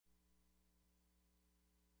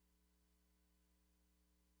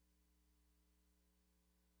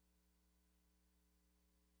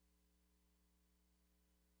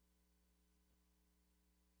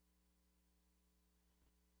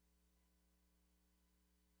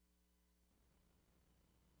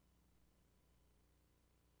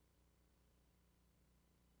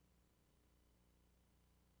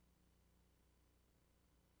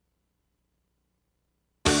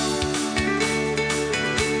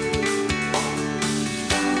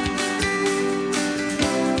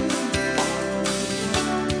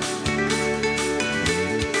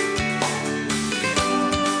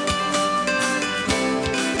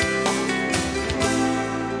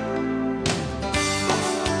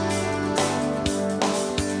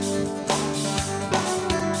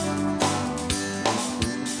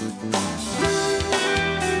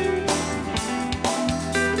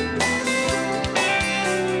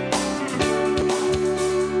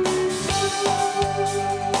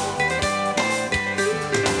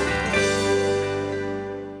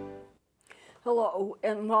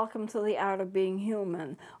and welcome to the Art of Being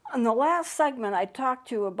Human. In the last segment, I talked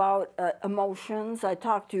to you about emotions. I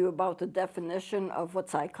talked to you about the definition of what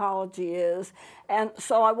psychology is. And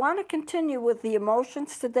so I want to continue with the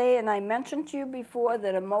emotions today. And I mentioned to you before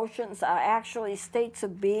that emotions are actually states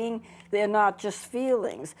of being. They're not just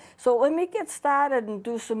feelings. So let me get started and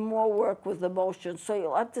do some more work with emotions so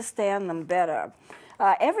you'll understand them better.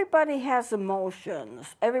 Everybody has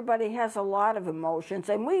emotions. Everybody has a lot of emotions,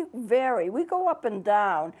 and we vary. We go up and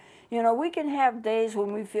down. You know, we can have days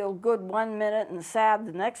when we feel good one minute and sad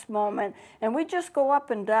the next moment, and we just go up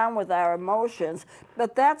and down with our emotions.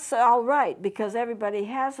 But that's all right, because everybody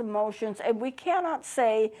has emotions, and we cannot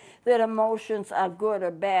say that emotions are good or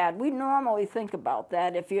bad. We normally think about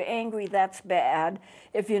that. If you're angry, that's bad.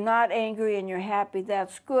 If you're not angry and you're happy,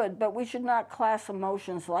 that's good. But we should not class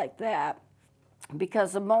emotions like that,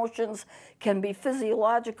 because emotions can be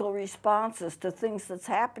physiological responses to things that's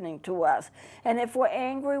happening to us. And if we're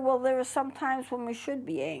angry, well, there are some times when we should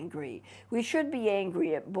be angry. We should be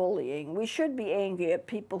angry at bullying. We should be angry at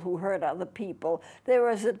people who hurt other people. There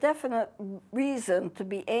is a definite reason to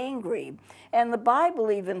be angry. And the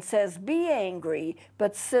Bible even says, be angry,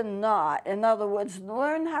 but sin not. In other words,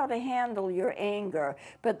 learn how to handle your anger.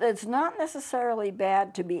 But it's not necessarily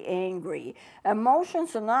bad to be angry.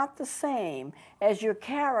 Emotions are not the same as your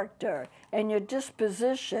character and your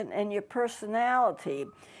disposition and your personality.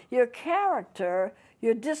 Your character,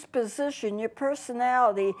 your disposition, your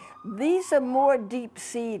personality, these are more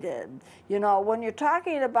deep-seated. You know, when you're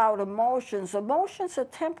talking about emotions, emotions are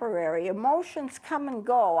temporary. Emotions come and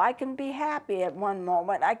go. I can be happy at one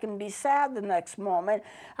moment. I can be sad the next moment.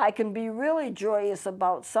 I can be really joyous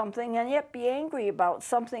about something and yet be angry about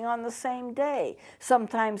something on the same day,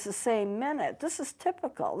 sometimes the same minute. This is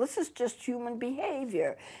typical. This is just human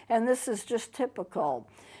behavior, and this is just typical.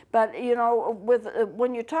 But, you know,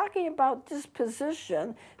 when you're talking about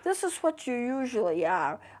disposition, this is what you usually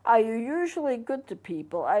are. Are you usually good to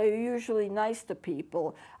people? Are you usually nice to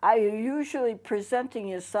people? Are you usually presenting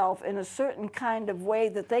yourself in a certain kind of way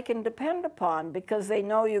that they can depend upon because they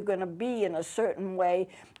know you're going to be in a certain way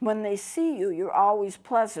when they see you? You're always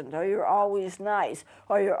pleasant, or you're always nice,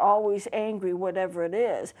 or you're always angry, whatever it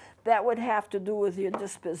is. That would have to do with your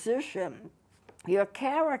disposition. Your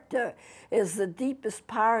character is the deepest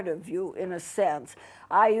part of you, in a sense.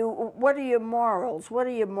 What are your morals? What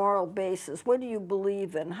are your moral basis? What do you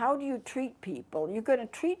believe in? How do you treat people? You're going to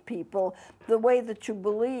treat people the way that you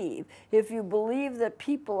believe. If you believe that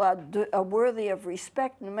people are worthy of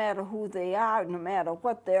respect, no matter who they are, no matter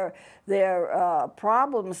what their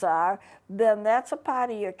problems are, then that's a part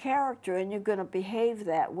of your character, and you're going to behave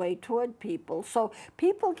that way toward people. So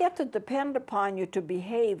people get to depend upon you to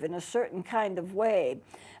behave in a certain kind of way.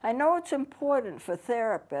 I know it's important for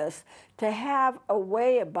therapists to have a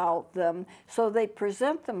way about them so they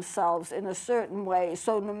present themselves in a certain way.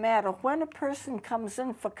 So no matter when a person comes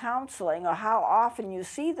in for counseling or how often you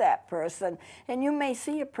see that person, and you may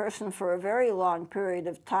see a person for a very long period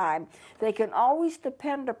of time, they can always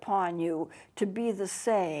depend upon you to be the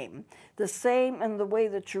same in the way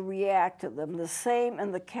that you react to them, the same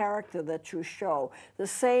in the character that you show, the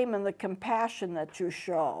same in the compassion that you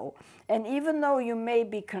show. And even though you may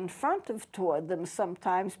be confrontive toward them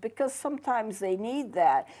sometimes, because sometimes they need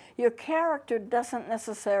that, your character doesn't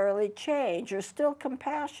necessarily change. You're still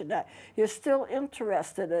compassionate. You're still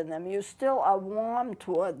interested in them. You still are warm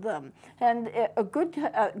toward them. And a good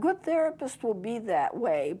therapist will be that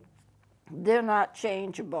way. They're not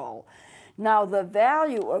changeable. Now, the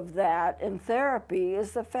value of that in therapy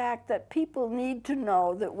is the fact that people need to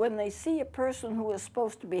know that when they see a person who is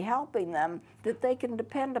supposed to be helping them, that they can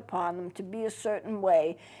depend upon them to be a certain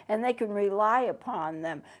way, and they can rely upon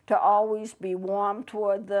them to always be warm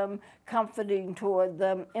toward them, comforting toward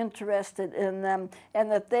them, interested in them, and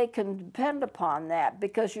that they can depend upon that,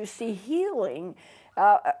 because you see, healing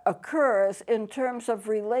occurs in terms of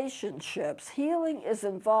relationships. Healing is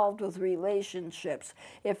involved with relationships.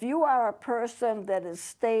 If you are a person that is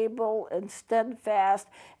stable and steadfast,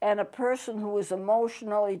 and a person who is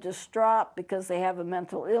emotionally distraught because they have a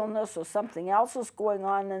mental illness or something else is going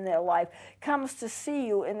on in their life, comes to see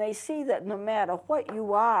you, and they see that no matter what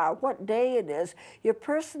you are, what day it is, your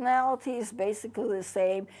personality is basically the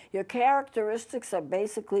same, your characteristics are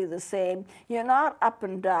basically the same, you're not up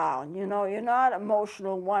and down, you know, you're not emotional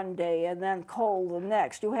one day and then cold the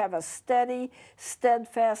next. You have a steady,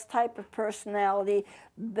 steadfast type of personality.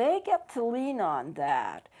 They get to lean on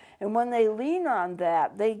that. And when they lean on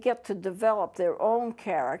that, they get to develop their own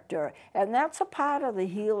character. And that's a part of the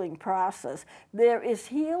healing process. There is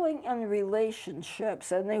healing in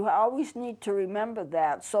relationships, and they always need to remember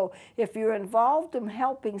that. So if you're involved in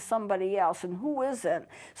helping somebody else, and who isn't?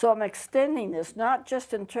 So I'm extending this, not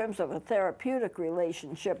just in terms of a therapeutic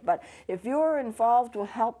relationship, but if you're involved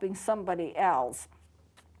with helping somebody else,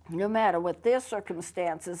 no matter what their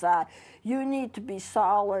circumstances are, you need to be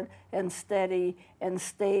solid and steady and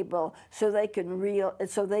stable so they can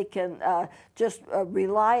just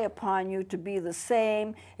rely upon you to be the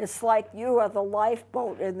same. It's like you are the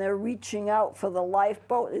lifeboat and they're reaching out for the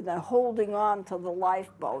lifeboat and they're holding on to the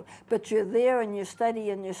lifeboat. But you're there and you're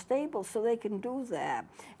steady and you're stable so they can do that.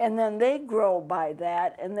 And then they grow by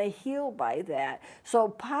that and they heal by that. So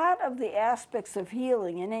part of the aspects of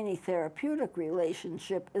healing in any therapeutic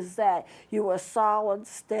relationship is that you are solid,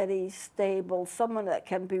 steady, stable, someone that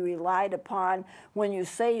can be relied upon. When you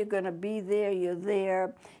say you're going to be there, you're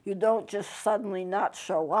there. You don't just suddenly not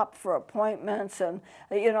show up for appointments, and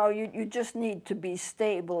you just need to be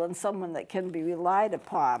stable and someone that can be relied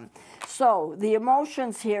upon. So the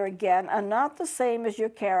emotions here again are not the same as your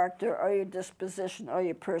character or your disposition or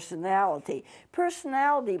your personality.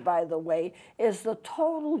 Personality, by the way, is the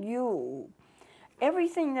total you.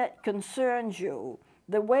 Everything that concerns you,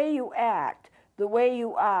 the way you act, the way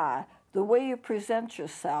you are, the way you present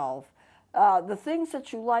yourself, the things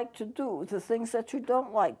that you like to do, the things that you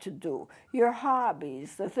don't like to do, your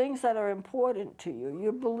hobbies, the things that are important to you,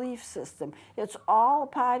 your belief system. It's all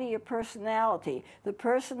part of your personality. The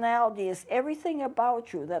personality is everything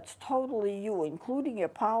about you that's totally you, including your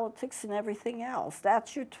politics and everything else.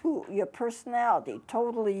 That's your personality,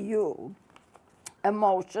 totally you.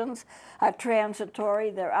 Emotions are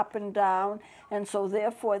transitory, they're up and down, and so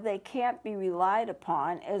therefore they can't be relied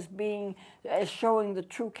upon as showing the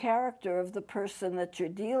true character of the person that you're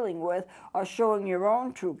dealing with or showing your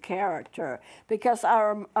own true character, because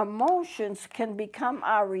our emotions can become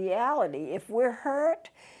our reality. If we're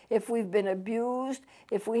hurt, if we've been abused,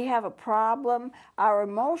 if we have a problem, our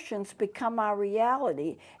emotions become our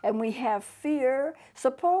reality, and we have fear.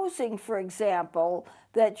 Supposing, for example,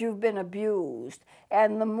 that you've been abused,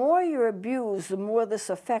 and the more you're abused, the more this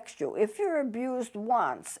affects you. If you're abused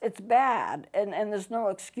once, it's bad, and there's no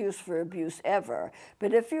excuse for abuse ever.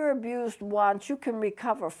 But if you're abused once, you can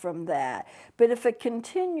recover from that. But if it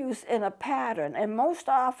continues in a pattern, and most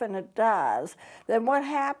often it does, then what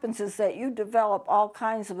happens is that you develop all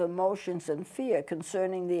kinds of emotions and fear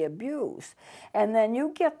concerning the abuse. And then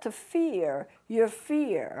you get to fear your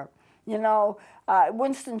fear.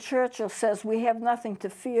 Winston Churchill says we have nothing to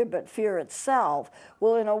fear but fear itself.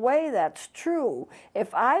 Well, in a way, that's true.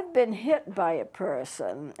 If I've been hit by a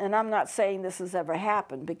person, and I'm not saying this has ever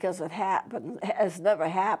happened because it has never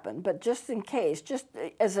happened, but just in case, just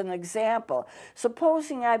as an example,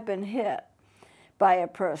 supposing I've been hit by a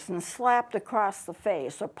person, slapped across the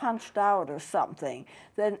face or punched out or something,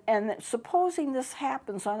 and supposing this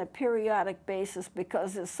happens on a periodic basis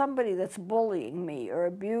because there's somebody that's bullying me or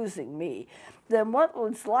abusing me, then what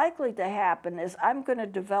is likely to happen is I'm going to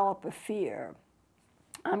develop a fear.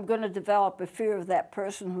 I'm going to develop a fear of that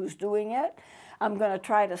person who's doing it. I'm going to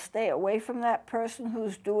try to stay away from that person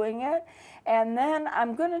who's doing it. And then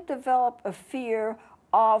I'm going to develop a fear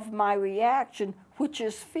of my reaction, which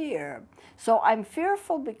is fear. So I'm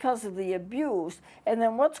fearful because of the abuse, and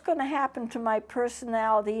then what's going to happen to my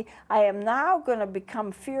personality? I am now going to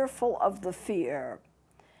become fearful of the fear.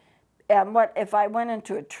 And what if I went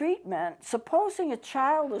into a treatment, supposing a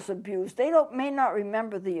child is abused, they may not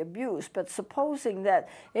remember the abuse, but supposing that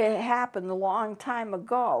it happened a long time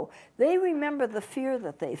ago, they remember the fear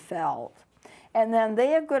that they felt. And then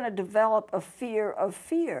they are going to develop a fear of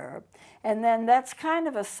fear. And then that's kind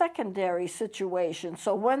of a secondary situation.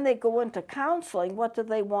 So when they go into counseling, what do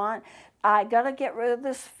they want? I got to get rid of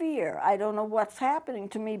this fear. I don't know what's happening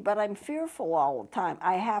to me, but I'm fearful all the time.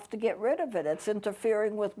 I have to get rid of it. It's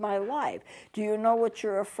interfering with my life. Do you know what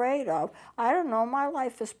you're afraid of? I don't know. My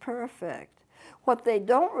life is perfect. What they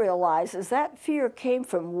don't realize is that fear came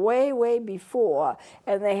from way, way before,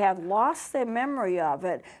 and they have lost their memory of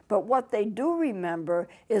it. But what they do remember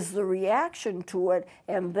is the reaction to it,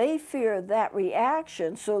 and they fear that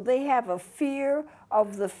reaction, so they have a fear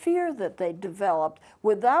of the fear that they developed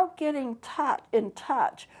without getting in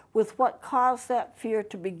touch with what caused that fear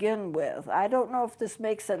to begin with. I don't know if this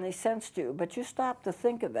makes any sense to you, but you stop to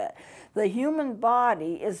think of it. The human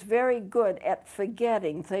body is very good at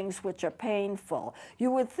forgetting things which are painful.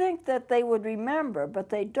 You would think that they would remember, but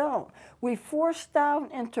they don't. We force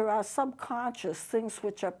down into our subconscious things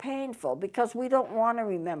which are painful because we don't want to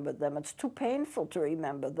remember them. It's too painful to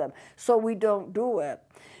remember them, so we don't do it.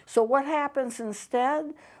 So what happens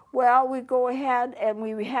instead? Well, we go ahead and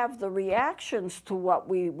we have the reactions to what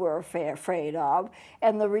we were afraid of,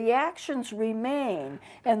 and the reactions remain.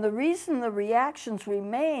 And the reason the reactions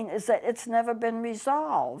remain is that it's never been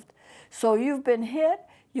resolved. So you've been hit,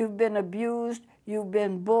 you've been abused, you've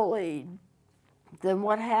been bullied. Then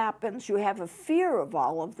what happens? You have a fear of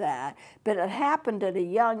all of that, but it happened at a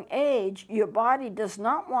young age. Your body does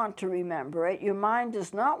not want to remember it. Your mind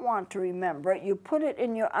does not want to remember it. You put it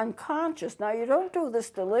in your unconscious. Now, you don't do this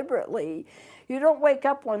deliberately. You don't wake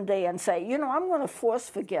up one day and say, you know, I'm going to force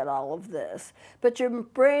forget all of this. But your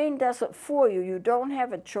brain does it for you. You don't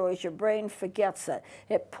have a choice. Your brain forgets it.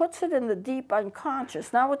 It puts it in the deep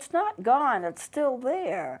unconscious. Now, it's not gone. It's still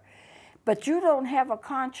there. But you don't have a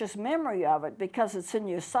conscious memory of it because it's in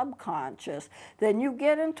your subconscious. Then you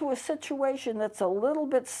get into a situation that's a little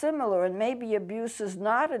bit similar, and maybe abuse is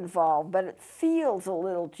not involved, but it feels a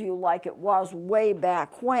little to you like it was way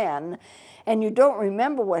back when, and you don't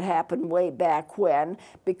remember what happened way back when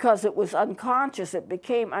because it was unconscious. It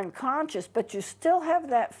became unconscious, but you still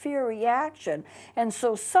have that fear reaction, and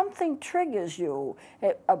so something triggers you.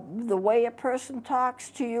 The way a person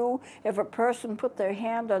talks to you, if a person put their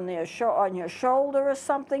hand on your shoulder or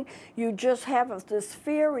something, you just have this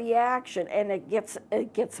fear reaction, and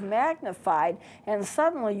it gets magnified, and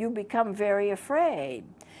suddenly you become very afraid.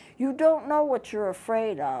 You don't know what you're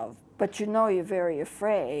afraid of, but you know you're very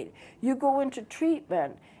afraid. You go into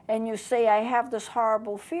treatment and you say, I have this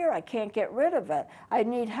horrible fear, I can't get rid of it. I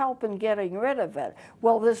need help in getting rid of it.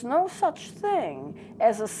 Well, there's no such thing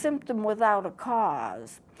as a symptom without a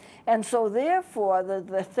cause. And so therefore,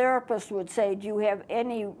 the therapist would say, do you have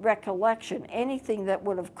any recollection, anything that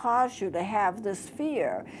would have caused you to have this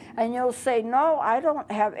fear? And you'll say, no, I don't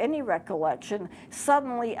have any recollection.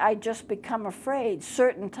 Suddenly, I just become afraid.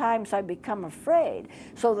 Certain times I become afraid.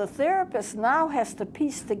 So the therapist now has to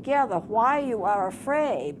piece together why you are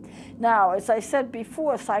afraid. Now, as I said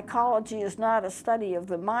before, psychology is not a study of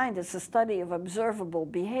the mind, it's a study of observable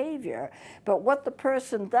behavior. But what the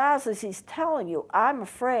person does is he's telling you, I'm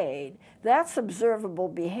afraid. That's observable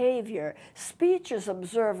behavior. Speech is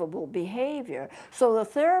observable behavior. So the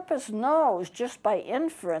therapist knows just by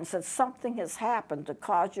inference that something has happened to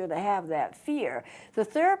cause you to have that fear. The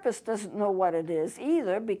therapist doesn't know what it is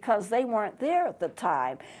either because they weren't there at the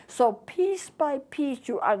time. So piece by piece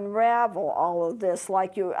you unravel all of this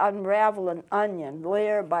like you unravel an onion,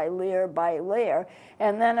 layer by layer by layer,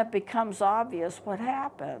 and then it becomes obvious what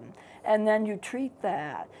happened. And then you treat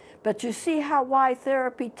that. But you see why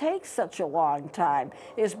therapy takes such a long time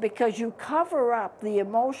is because you cover up the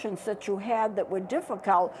emotions that you had that were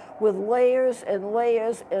difficult with layers and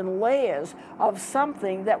layers and layers of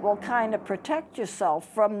something that will kind of protect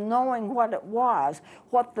yourself from knowing what it was,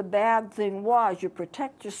 what the bad thing was. You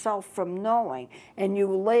protect yourself from knowing, and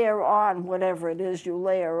you layer on whatever it is you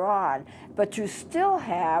layer on. But you still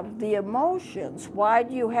have the emotions. Why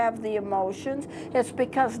do you have the emotions? It's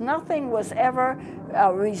because nothing was ever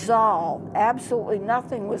resolved. Absolutely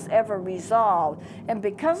nothing was ever resolved. And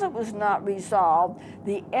because it was not resolved,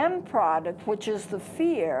 the end product, which is the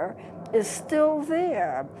fear, is still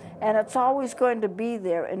there. And it's always going to be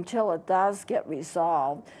there until it does get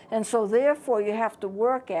resolved. And so therefore you have to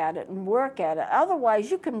work at it and work at it.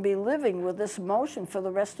 Otherwise you can be living with this emotion for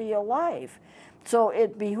the rest of your life. So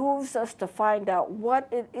it behooves us to find out what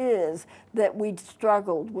it is that we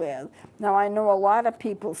struggled with. Now, I know a lot of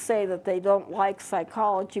people say that they don't like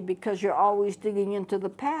psychology because you're always digging into the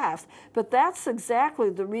past. But that's exactly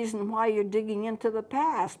the reason why you're digging into the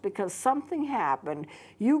past, because something happened.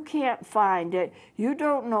 You can't find it. You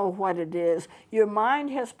don't know what it is. Your mind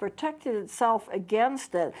has protected itself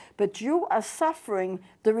against it, but you are suffering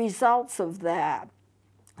the results of that.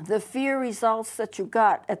 The fear results that you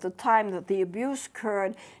got at the time that the abuse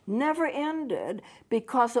occurred never ended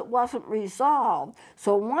because it wasn't resolved.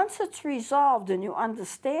 So once it's resolved and you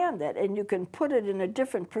understand it and you can put it in a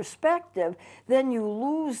different perspective, then you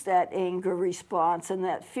lose that anger response and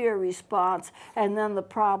that fear response, and then the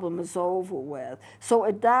problem is over with. So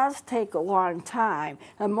it does take a long time.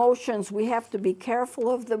 Emotions, we have to be careful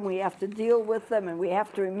of them, we have to deal with them, and we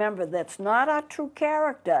have to remember that's not our true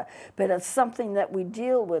character, but it's something that we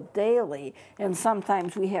deal with. with daily, and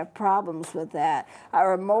sometimes we have problems with that.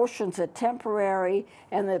 Our emotions are temporary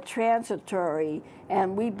and they're transitory,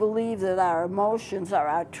 and we believe that our emotions are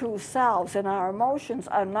our true selves, and our emotions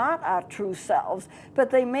are not our true selves, but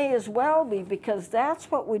they may as well be, because that's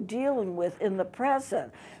what we're dealing with in the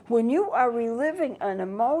present. When you are reliving an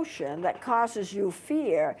emotion that causes you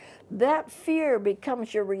fear, that fear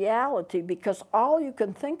becomes your reality, because all you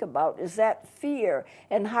can think about is that fear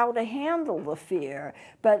and how to handle the fear.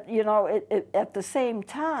 But you know, at the same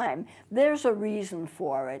time, there's a reason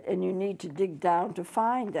for it, and you need to dig down to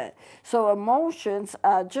find it. So emotions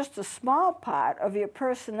are just a small part of your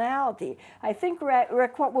personality. I think,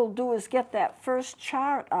 Rick, what we'll do is get that first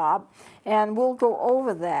chart up, and we'll go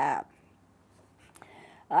over that.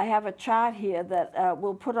 I have a chart here that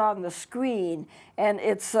we'll put on the screen, and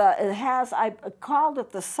it has, I called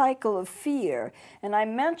it the cycle of fear, and I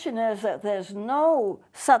mentioned is that there's no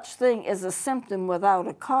such thing as a symptom without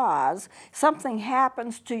a cause. Something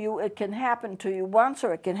happens to you, it can happen to you once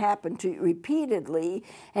or it can happen to you repeatedly,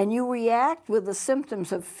 and you react with the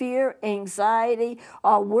symptoms of fear, anxiety,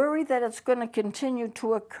 or worry that it's going to continue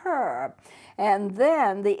to occur. And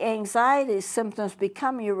then the anxiety symptoms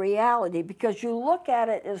become your reality, because you look at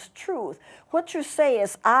it as truth. What you say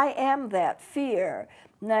is, I am that fear.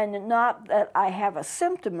 Then not that I have a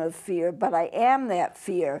symptom of fear, but I am that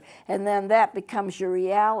fear. And then that becomes your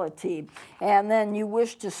reality. And then you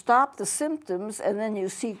wish to stop the symptoms, and then you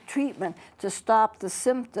seek treatment to stop the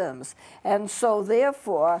symptoms. And so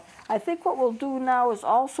therefore, I think what we'll do now is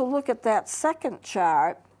also look at that second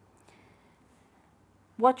chart.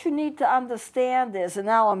 What you need to understand is, and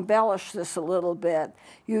I'll embellish this a little bit,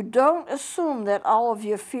 you don't assume that all of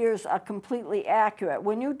your fears are completely accurate.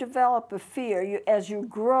 When you develop a fear, as you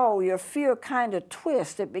grow, your fear kind of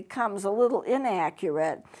twists. It becomes a little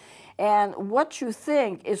inaccurate. And what you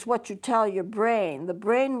think is what you tell your brain. The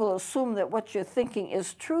brain will assume that what you're thinking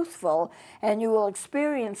is truthful, and you will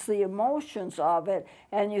experience the emotions of it,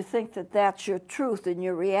 and you think that that's your truth and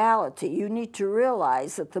your reality. You need to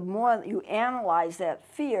realize that the more you analyze that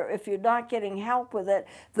fear, if you're not getting help with it,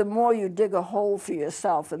 the more you dig a hole for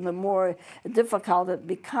yourself, and the more difficult it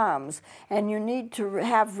becomes. And you need to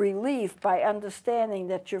have relief by understanding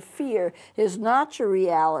that your fear is not your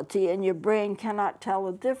reality, and your brain cannot tell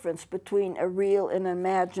the difference between a real and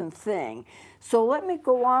imagined thing. So let me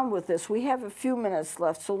go on with this. We have a few minutes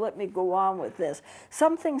left, so let me go on with this.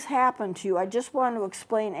 Something's happened to you. I just want to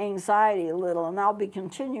explain anxiety a little, and I'll be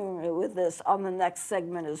continuing with this on the next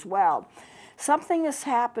segment as well. Something has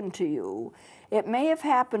happened to you. It may have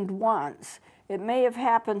happened once. It may have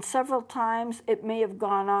happened several times. It may have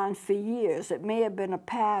gone on for years. It may have been a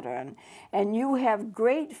pattern. And you have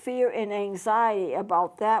great fear and anxiety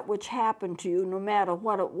about that which happened to you, no matter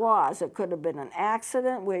what it was. It could have been an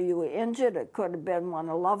accident where you were injured. It could have been when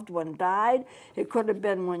a loved one died. It could have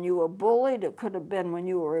been when you were bullied. It could have been when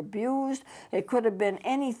you were abused. It could have been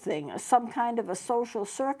anything, some kind of a social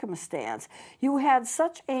circumstance. You had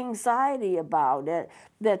such anxiety about it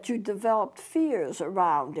that you developed fears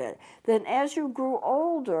around it. Then as you grew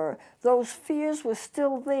older, those fears were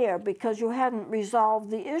still there because you hadn't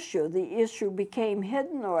resolved the issue. The issue became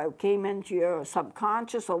hidden, or it came into your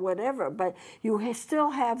subconscious or whatever, but you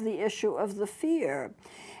still have the issue of the fear.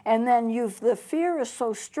 And then the fear is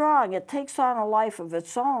so strong, it takes on a life of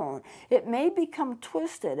its own. It may become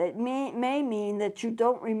twisted. It may mean that you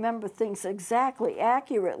don't remember things exactly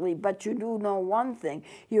accurately, but you do know one thing: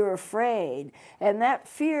 you're afraid. And that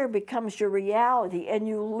fear becomes your reality, and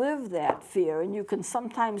you live that fear, and you can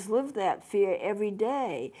sometimes live that fear every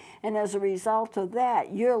day. And as a result of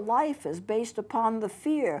that, your life is based upon the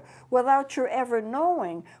fear without your ever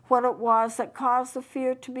knowing what it was that caused the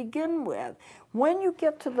fear to begin with. When you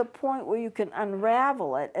get to the point where you can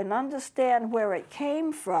unravel it and understand where it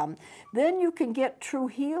came from, then you can get true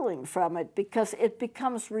healing from it, because it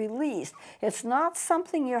becomes released. It's not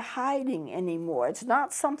something you're hiding anymore. It's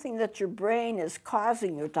not something that your brain is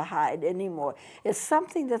causing you to hide anymore. It's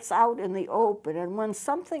something that's out in the open. And when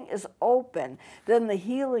something is open, then the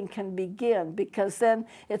healing can begin, because then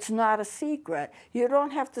it's not a secret. You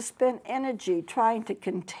don't have to spend energy trying to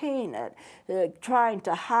contain it, trying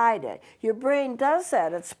to hide it. Your brain does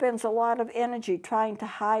that. It spends a lot of energy trying to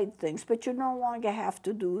hide things, but you no longer have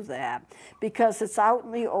to do that, because it's out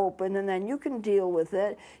in the open, and then you can deal with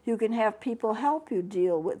it. You can have people help you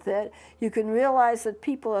deal with it. You can realize that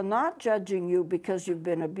people are not judging you because you've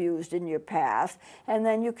been abused in your past, and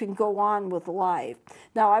then you can go on with life.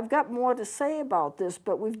 Now, I've got more to say about this,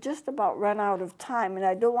 but we've just about run out of time, and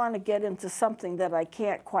I don't want to get into something that I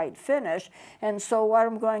can't quite finish. And so what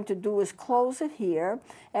I'm going to do is close it here,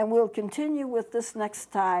 and we'll continue with this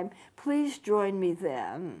next time. Please join me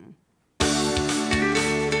then.